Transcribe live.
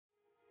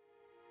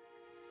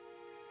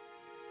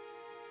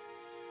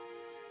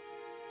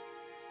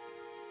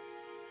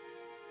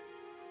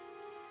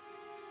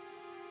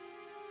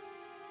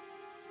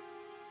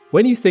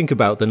When you think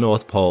about the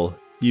North Pole,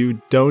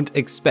 you don't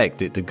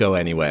expect it to go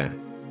anywhere.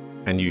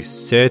 And you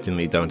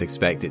certainly don't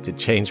expect it to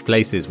change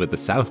places with the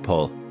South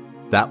Pole.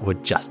 That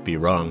would just be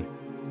wrong.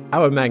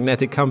 Our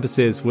magnetic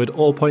compasses would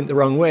all point the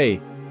wrong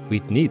way.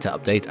 We'd need to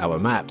update our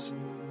maps.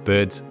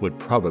 Birds would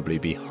probably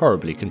be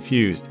horribly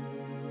confused.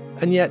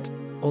 And yet,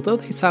 although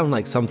they sound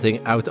like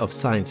something out of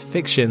science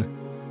fiction,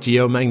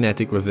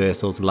 geomagnetic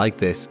reversals like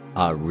this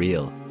are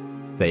real.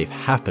 They've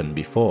happened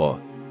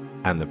before,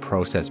 and the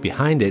process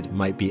behind it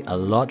might be a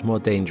lot more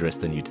dangerous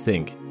than you'd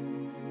think.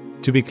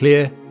 To be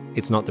clear,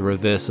 it's not the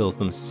reversals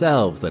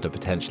themselves that are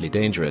potentially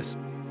dangerous,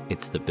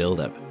 it's the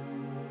buildup.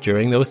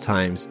 During those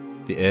times,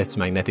 the Earth's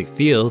magnetic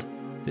field,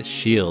 the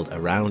shield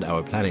around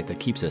our planet that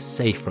keeps us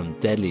safe from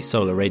deadly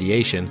solar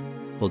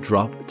radiation, will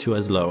drop to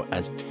as low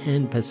as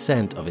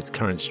 10% of its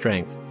current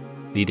strength,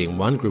 leading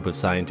one group of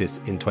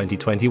scientists in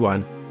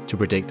 2021 to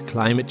predict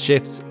climate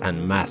shifts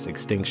and mass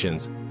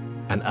extinctions,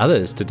 and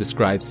others to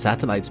describe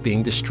satellites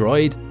being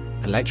destroyed,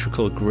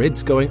 electrical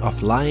grids going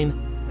offline,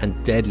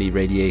 and deadly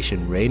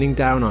radiation raining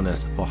down on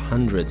us for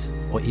hundreds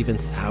or even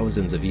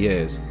thousands of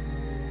years.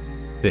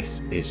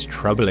 This is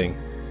troubling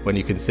when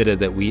you consider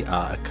that we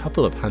are a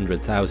couple of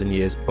 100,000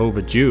 years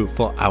overdue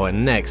for our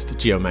next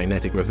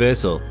geomagnetic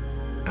reversal,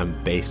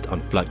 and based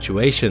on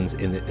fluctuations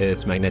in the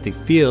Earth's magnetic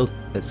field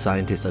that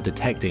scientists are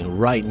detecting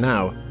right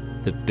now,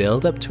 the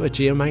build-up to a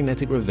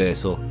geomagnetic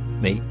reversal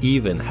may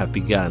even have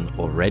begun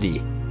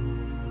already.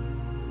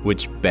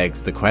 Which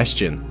begs the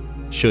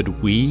question, should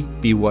we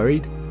be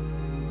worried?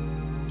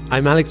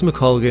 I'm Alex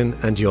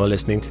McColgan and you're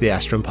listening to the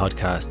Astrum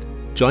Podcast.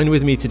 Join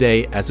with me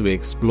today as we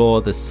explore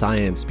the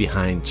science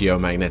behind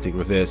geomagnetic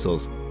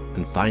reversals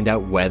and find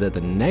out whether the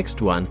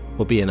next one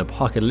will be an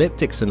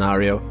apocalyptic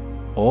scenario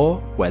or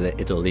whether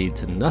it'll lead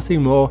to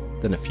nothing more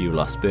than a few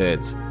lost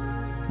birds.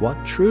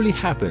 What truly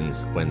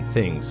happens when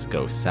things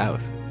go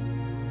south?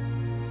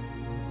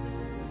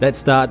 Let's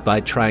start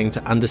by trying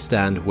to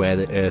understand where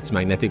the Earth's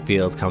magnetic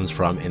field comes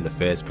from in the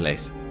first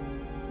place.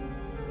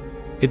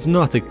 It's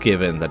not a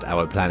given that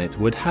our planet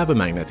would have a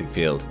magnetic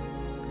field.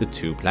 The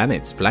two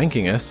planets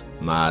flanking us,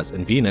 Mars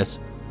and Venus,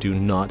 do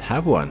not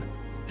have one,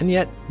 and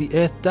yet the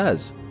Earth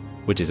does,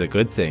 which is a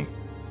good thing,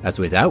 as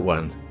without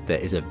one,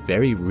 there is a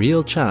very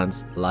real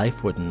chance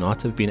life would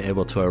not have been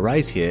able to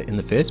arise here in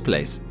the first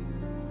place.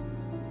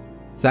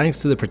 Thanks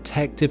to the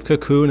protective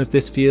cocoon of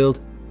this field,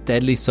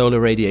 deadly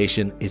solar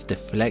radiation is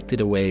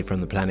deflected away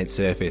from the planet's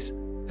surface,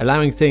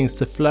 allowing things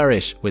to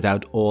flourish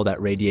without all that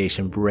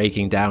radiation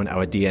breaking down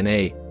our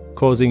DNA,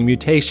 causing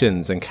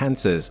mutations and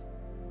cancers.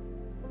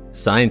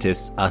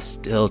 Scientists are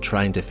still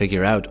trying to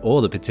figure out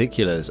all the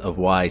particulars of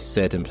why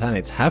certain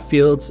planets have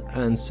fields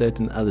and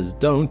certain others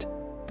don't,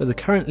 but the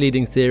current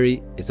leading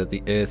theory is that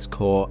the Earth's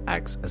core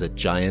acts as a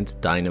giant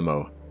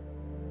dynamo.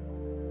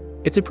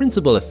 It's a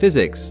principle of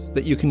physics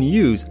that you can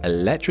use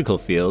electrical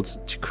fields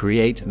to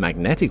create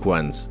magnetic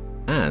ones,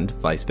 and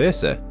vice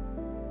versa.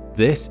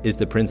 This is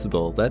the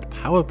principle that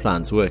power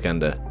plants work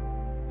under.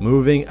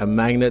 Moving a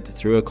magnet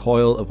through a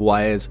coil of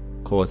wires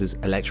causes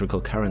electrical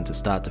current to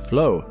start to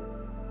flow,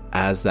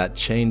 as that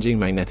changing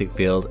magnetic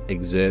field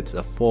exerts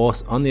a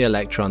force on the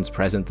electrons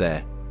present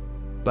there.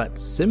 But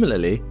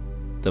similarly,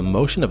 the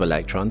motion of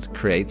electrons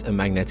creates a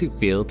magnetic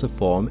field to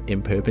form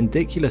in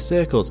perpendicular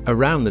circles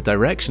around the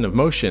direction of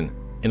motion,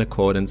 in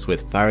accordance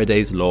with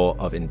Faraday's law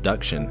of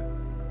induction.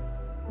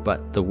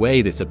 But the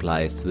way this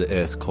applies to the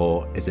Earth's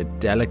core is a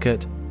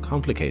delicate,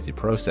 complicated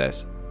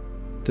process.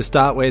 To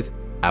start with,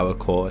 our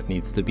core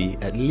needs to be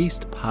at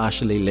least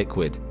partially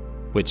liquid,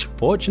 which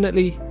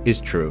fortunately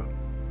is true.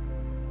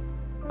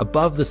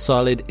 Above the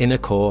solid inner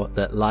core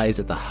that lies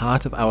at the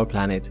heart of our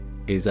planet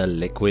is a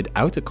liquid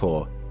outer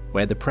core,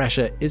 where the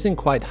pressure isn't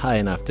quite high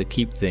enough to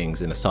keep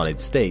things in a solid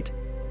state.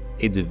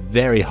 It's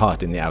very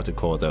hot in the outer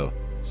core though,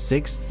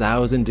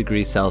 6,000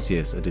 degrees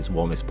Celsius at its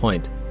warmest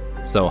point,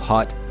 so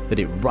hot that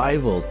it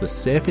rivals the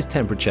surface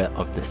temperature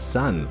of the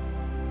sun,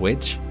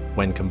 which,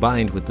 when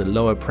combined with the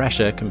lower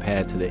pressure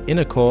compared to the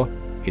inner core,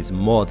 is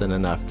more than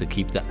enough to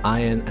keep the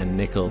iron and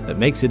nickel that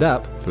makes it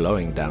up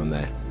flowing down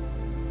there.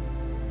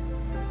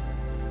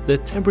 The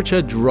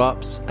temperature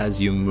drops as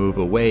you move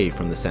away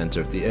from the center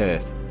of the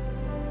Earth.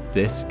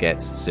 This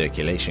gets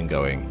circulation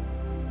going.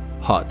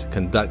 Hot,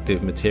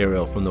 conductive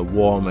material from the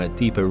warmer,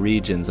 deeper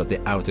regions of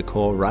the outer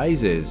core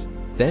rises,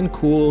 then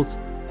cools,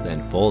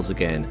 then falls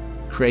again,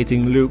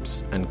 creating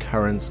loops and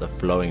currents of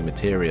flowing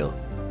material.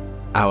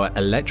 Our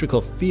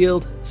electrical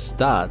field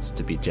starts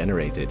to be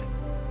generated.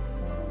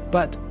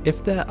 But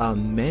if there are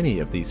many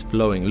of these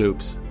flowing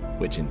loops,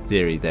 which in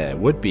theory there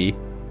would be,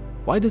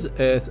 why does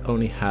Earth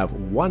only have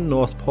one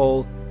North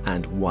Pole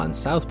and one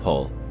South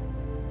Pole?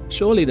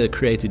 Surely the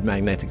created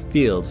magnetic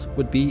fields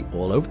would be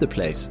all over the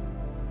place.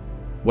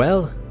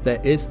 Well,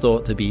 there is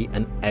thought to be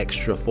an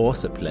extra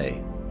force at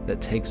play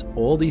that takes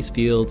all these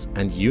fields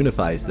and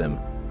unifies them,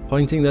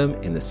 pointing them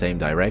in the same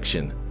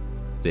direction.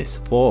 This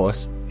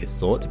force is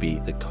thought to be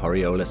the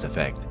Coriolis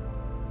effect.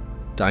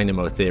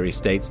 Dynamo theory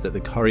states that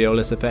the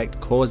Coriolis effect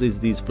causes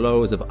these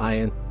flows of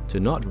iron to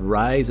not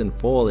rise and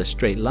fall as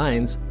straight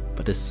lines,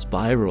 but as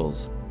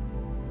spirals.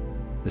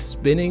 The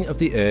spinning of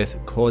the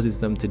Earth causes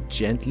them to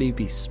gently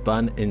be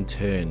spun in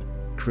turn,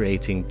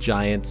 creating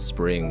giant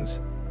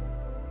springs.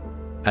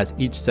 As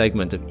each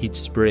segment of each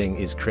spring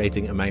is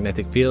creating a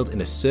magnetic field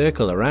in a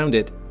circle around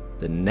it,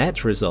 the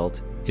net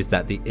result is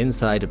that the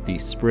inside of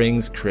these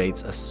springs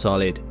creates a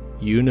solid,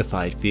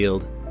 unified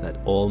field that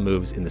all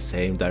moves in the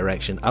same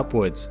direction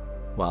upwards,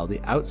 while the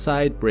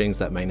outside brings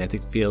that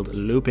magnetic field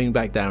looping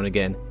back down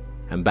again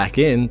and back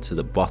in to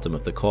the bottom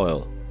of the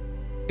coil.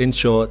 In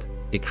short,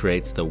 it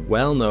creates the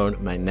well-known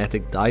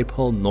magnetic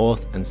dipole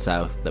north and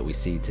south that we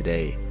see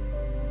today.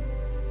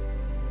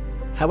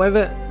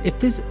 However, if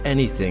there's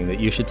anything that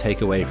you should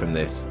take away from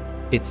this,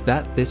 it's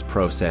that this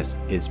process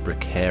is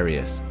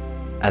precarious,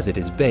 as it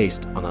is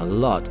based on a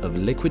lot of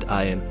liquid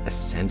iron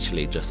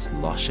essentially just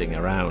sloshing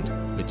around,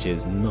 which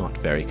is not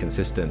very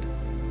consistent.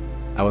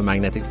 Our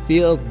magnetic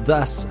field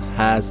thus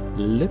has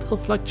little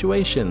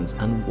fluctuations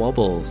and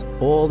wobbles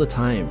all the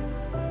time.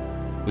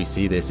 We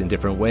see this in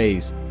different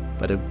ways,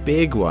 but a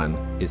big one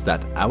is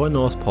that our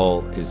North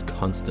Pole is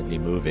constantly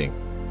moving.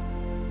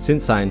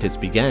 Since scientists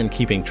began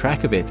keeping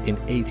track of it in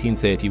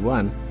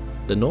 1831,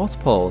 the North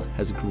Pole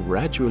has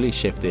gradually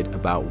shifted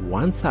about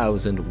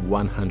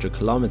 1,100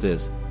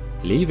 kilometers,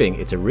 leaving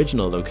its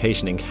original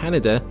location in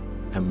Canada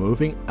and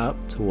moving up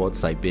towards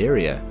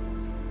Siberia.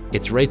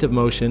 Its rate of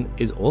motion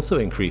is also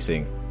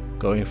increasing,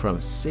 going from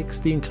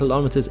 16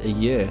 kilometers a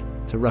year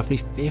to roughly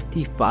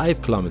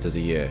 55 kilometers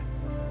a year,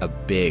 a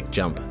big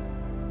jump.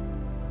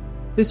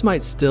 This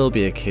might still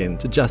be akin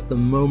to just the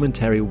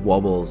momentary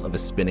wobbles of a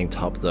spinning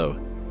top though.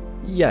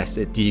 Yes,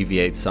 it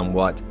deviates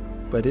somewhat,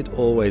 but it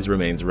always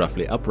remains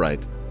roughly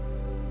upright.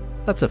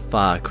 That's a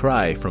far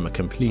cry from a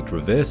complete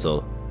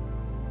reversal.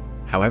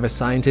 However,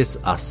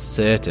 scientists are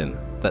certain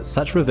that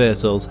such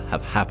reversals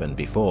have happened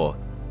before.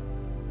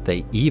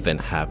 They even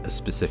have a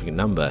specific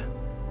number,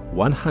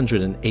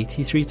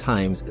 183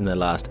 times in the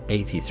last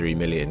 83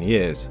 million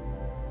years.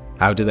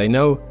 How do they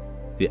know?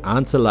 The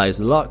answer lies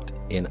locked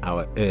in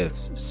our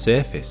Earth's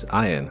surface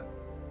iron.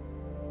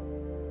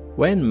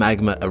 When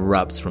magma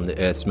erupts from the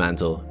Earth's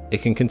mantle,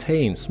 it can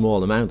contain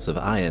small amounts of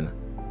iron.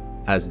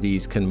 As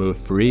these can move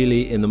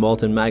freely in the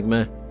molten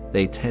magma,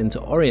 they tend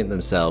to orient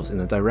themselves in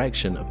the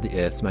direction of the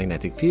Earth's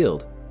magnetic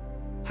field.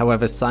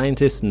 However,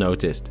 scientists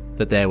noticed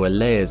that there were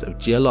layers of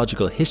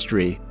geological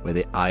history where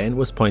the iron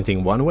was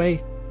pointing one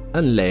way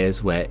and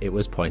layers where it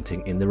was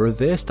pointing in the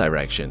reverse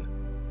direction.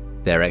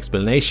 Their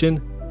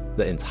explanation?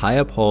 The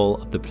entire pole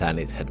of the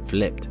planet had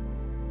flipped.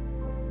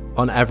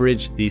 On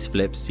average, these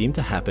flips seem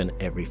to happen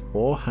every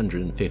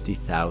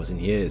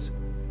 450,000 years,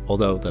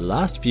 although the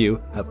last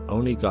few have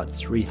only got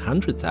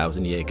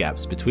 300,000 year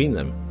gaps between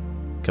them.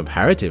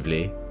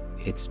 Comparatively,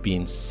 it's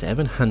been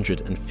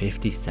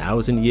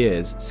 750,000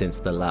 years since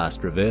the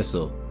last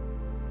reversal.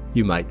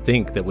 You might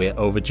think that we're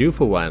overdue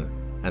for one,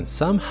 and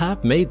some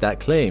have made that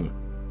claim.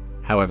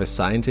 However,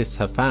 scientists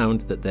have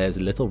found that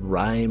there's little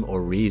rhyme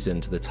or reason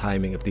to the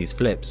timing of these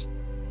flips.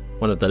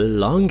 One of the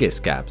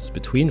longest gaps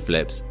between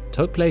flips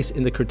took place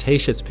in the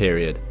Cretaceous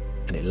period,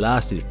 and it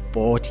lasted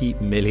 40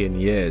 million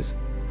years.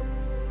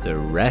 The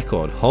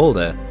record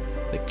holder,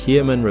 the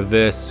Kierman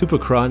reverse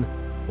superchron,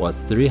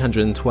 was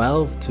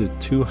 312 to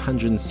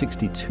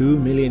 262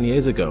 million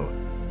years ago,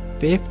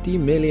 50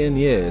 million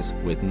years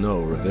with no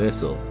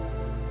reversal.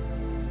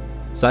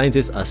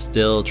 Scientists are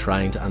still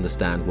trying to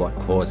understand what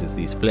causes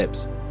these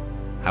flips.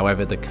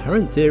 However, the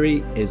current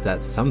theory is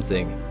that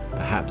something,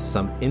 perhaps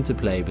some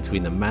interplay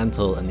between the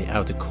mantle and the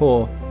outer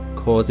core,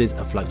 causes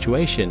a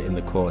fluctuation in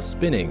the core's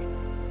spinning.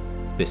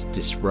 This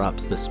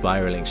disrupts the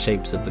spiraling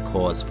shapes of the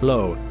core's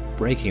flow,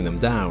 breaking them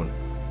down.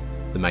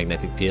 The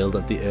magnetic field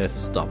of the Earth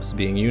stops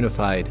being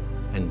unified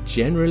and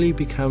generally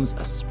becomes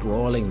a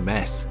sprawling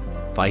mess,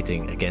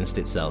 fighting against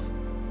itself.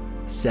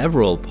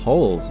 Several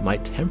poles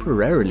might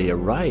temporarily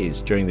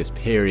arise during this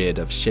period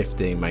of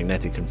shifting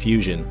magnetic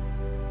confusion.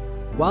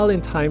 While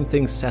in time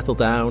things settle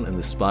down and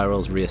the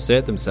spirals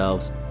reassert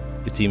themselves,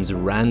 it seems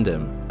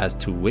random as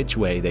to which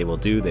way they will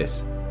do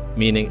this,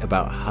 meaning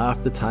about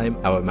half the time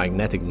our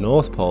magnetic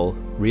North Pole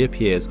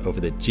reappears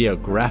over the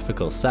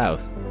geographical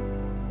south.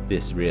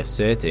 This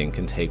reasserting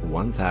can take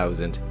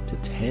 1,000 to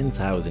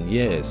 10,000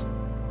 years.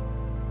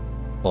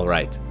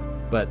 Alright,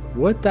 but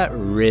would that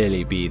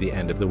really be the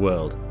end of the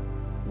world?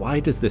 Why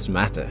does this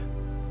matter?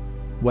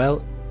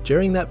 Well,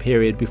 during that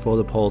period before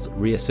the poles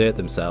reassert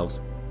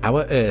themselves,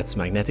 our Earth's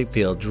magnetic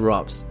field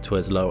drops to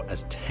as low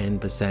as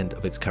 10%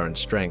 of its current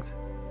strength.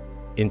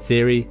 In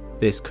theory,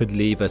 this could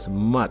leave us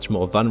much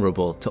more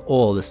vulnerable to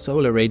all the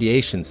solar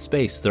radiation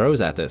space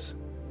throws at us.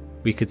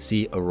 We could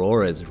see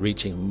auroras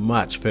reaching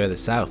much further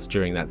south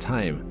during that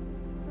time.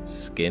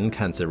 Skin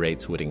cancer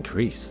rates would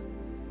increase.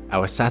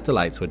 Our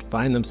satellites would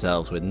find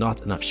themselves with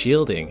not enough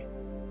shielding.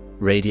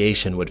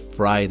 Radiation would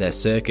fry their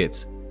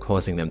circuits,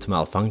 causing them to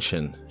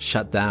malfunction,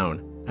 shut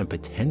down, and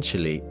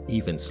potentially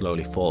even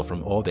slowly fall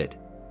from orbit.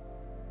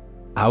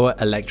 Our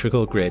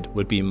electrical grid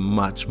would be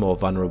much more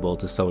vulnerable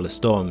to solar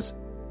storms,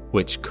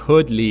 which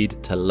could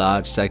lead to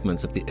large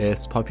segments of the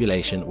Earth's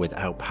population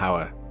without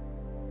power.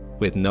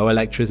 With no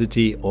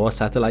electricity or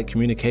satellite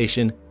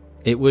communication,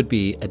 It would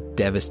be a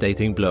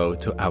devastating blow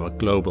to our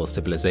global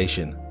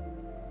civilization.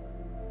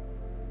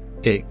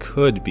 It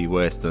could be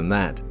worse than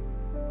that.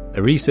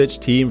 A research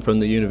team from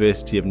the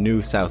University of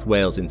New South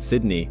Wales in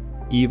Sydney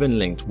even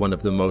linked one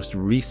of the most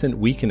recent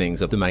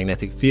weakenings of the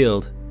magnetic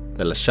field,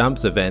 the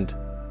Lachamps event,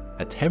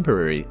 a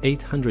temporary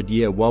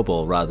 800-year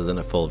wobble rather than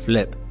a full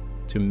flip,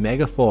 to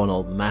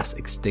megafaunal mass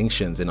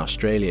extinctions in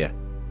Australia,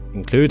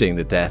 including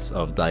the deaths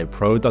of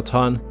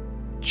Diprotodon,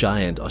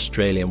 giant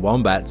Australian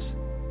wombats,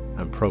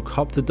 and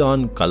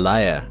Procoptodon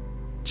goliath,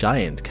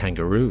 giant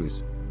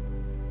kangaroos.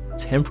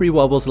 Temporary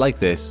wobbles like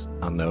this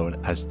are known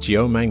as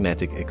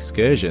geomagnetic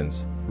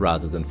excursions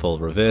rather than full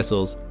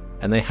reversals,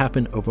 and they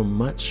happen over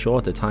much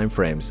shorter time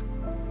frames.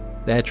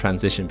 Their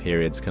transition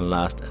periods can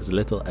last as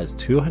little as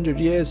 200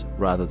 years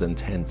rather than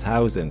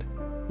 10,000,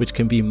 which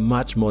can be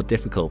much more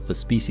difficult for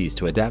species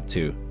to adapt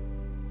to.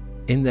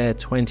 In their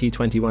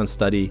 2021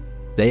 study,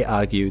 they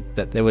argued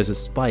that there was a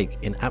spike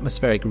in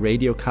atmospheric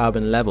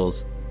radiocarbon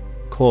levels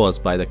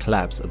caused by the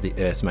collapse of the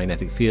Earth's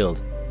magnetic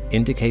field,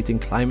 indicating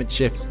climate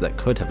shifts that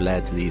could have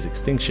led to these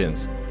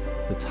extinctions.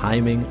 The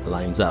timing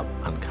lines up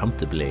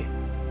uncomfortably.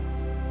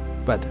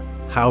 But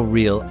how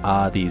real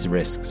are these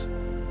risks?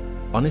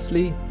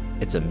 Honestly,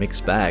 it's a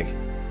mixed bag.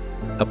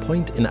 A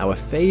point in our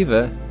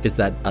favor is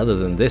that other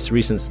than this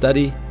recent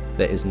study,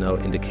 there is no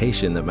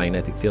indication that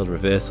magnetic field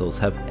reversals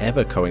have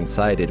ever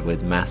coincided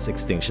with mass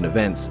extinction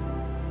events.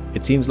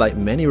 It seems like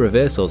many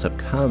reversals have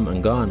come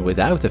and gone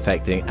without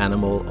affecting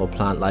animal or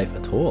plant life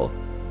at all.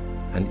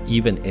 And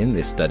even in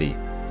this study,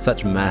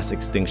 such mass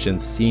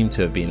extinctions seem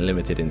to have been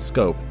limited in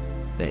scope.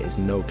 There is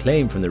no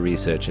claim from the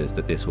researchers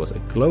that this was a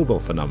global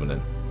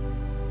phenomenon.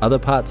 Other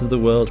parts of the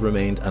world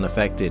remained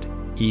unaffected,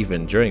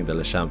 even during the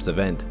Lachamps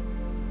event.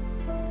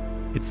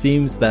 It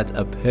seems that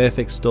a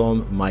perfect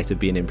storm might have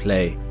been in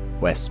play,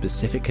 where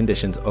specific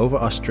conditions over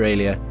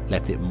Australia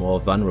left it more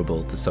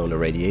vulnerable to solar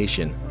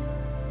radiation.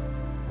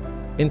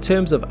 In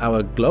terms of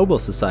our global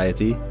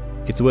society,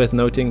 it's worth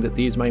noting that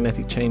these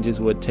magnetic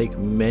changes would take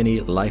many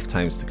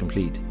lifetimes to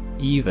complete,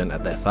 even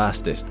at their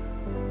fastest.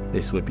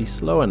 This would be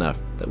slow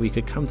enough that we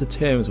could come to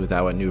terms with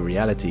our new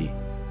reality.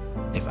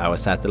 If our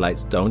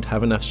satellites don't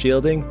have enough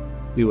shielding,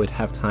 we would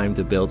have time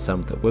to build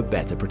some that were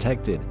better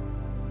protected.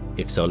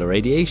 If solar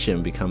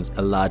radiation becomes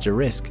a larger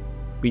risk,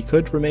 we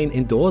could remain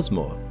indoors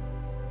more.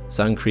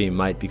 Sun cream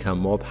might become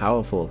more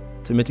powerful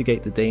to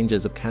mitigate the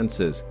dangers of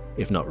cancers,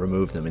 if not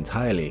remove them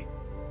entirely.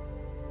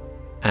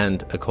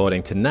 And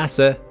according to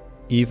NASA,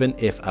 even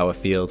if our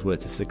field were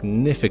to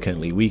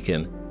significantly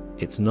weaken,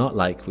 it's not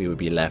like we would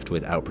be left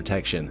without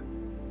protection.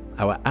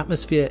 Our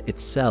atmosphere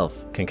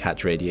itself can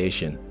catch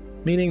radiation,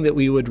 meaning that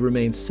we would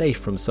remain safe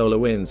from solar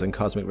winds and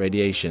cosmic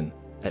radiation,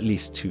 at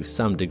least to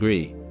some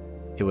degree.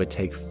 It would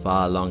take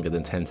far longer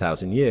than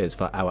 10,000 years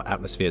for our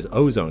atmosphere's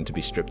ozone to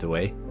be stripped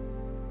away.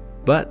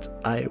 But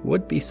I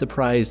would be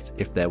surprised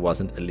if there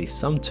wasn't at least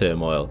some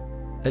turmoil,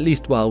 at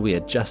least while we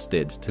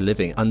adjusted to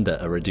living under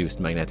a reduced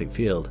magnetic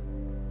field.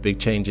 Big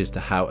changes to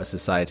how a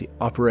society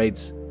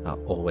operates are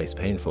always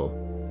painful.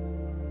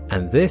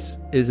 And this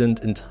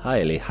isn't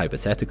entirely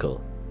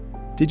hypothetical.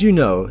 Did you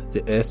know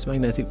the Earth's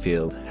magnetic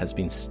field has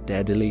been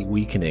steadily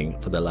weakening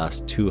for the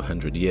last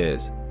 200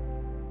 years?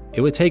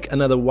 It would take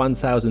another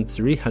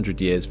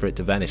 1,300 years for it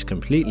to vanish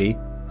completely,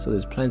 so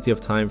there's plenty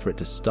of time for it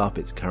to stop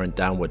its current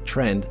downward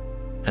trend,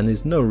 and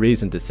there's no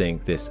reason to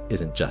think this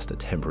isn't just a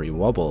temporary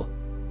wobble.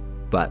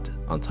 But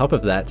on top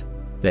of that,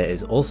 there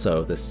is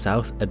also the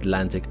South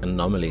Atlantic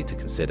anomaly to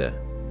consider,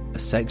 a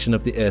section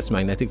of the Earth's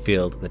magnetic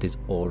field that is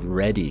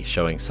already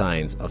showing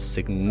signs of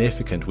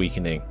significant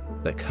weakening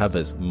that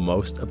covers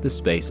most of the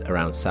space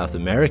around South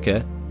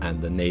America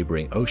and the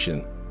neighboring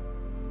ocean.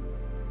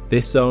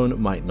 This zone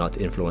might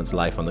not influence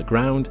life on the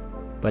ground,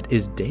 but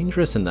is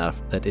dangerous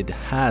enough that it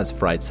has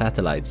fried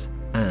satellites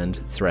and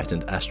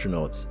threatened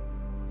astronauts.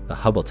 The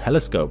Hubble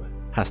telescope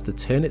has to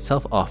turn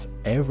itself off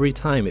every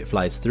time it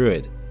flies through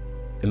it.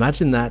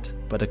 Imagine that,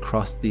 but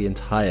across the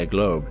entire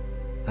globe.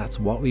 That's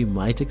what we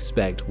might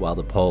expect while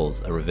the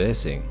poles are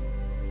reversing.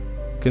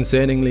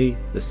 Concerningly,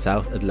 the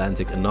South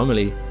Atlantic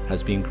anomaly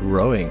has been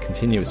growing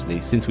continuously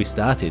since we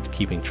started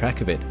keeping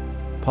track of it,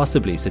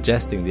 possibly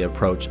suggesting the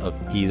approach of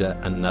either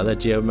another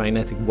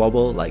geomagnetic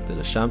wobble like the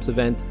Lachamps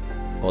event,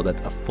 or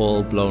that a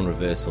full-blown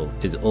reversal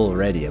is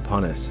already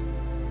upon us.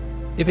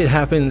 If it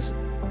happens,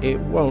 it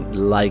won't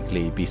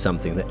likely be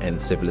something that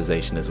ends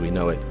civilization as we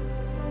know it.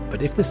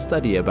 But if the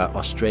study about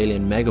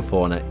Australian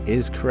megafauna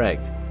is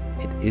correct,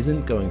 it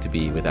isn't going to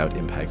be without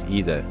impact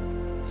either.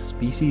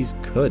 Species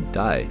could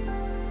die.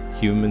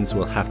 Humans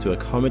will have to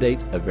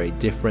accommodate a very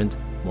different,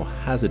 more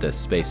hazardous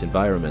space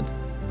environment.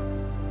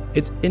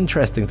 It's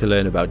interesting to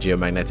learn about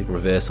geomagnetic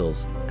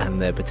reversals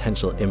and their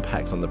potential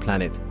impacts on the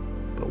planet,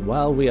 but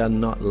while we are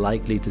not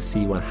likely to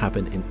see one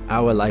happen in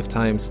our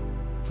lifetimes,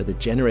 for the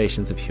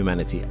generations of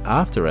humanity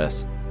after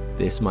us,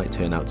 this might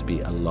turn out to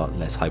be a lot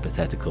less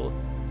hypothetical.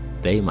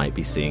 They might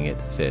be seeing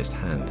it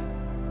firsthand.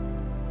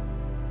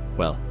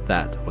 Well,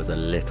 that was a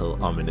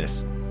little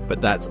ominous,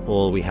 but that's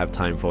all we have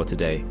time for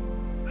today.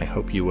 I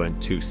hope you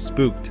weren't too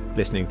spooked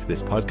listening to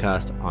this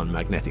podcast on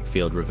magnetic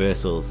field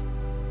reversals.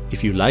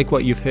 If you like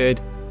what you've heard,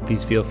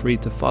 please feel free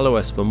to follow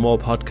us for more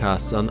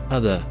podcasts on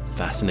other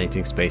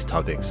fascinating space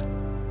topics.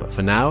 But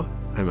for now,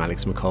 I'm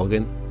Alex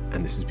McColgan,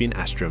 and this has been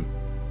Astrum.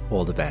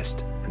 All the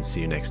best, and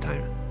see you next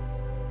time.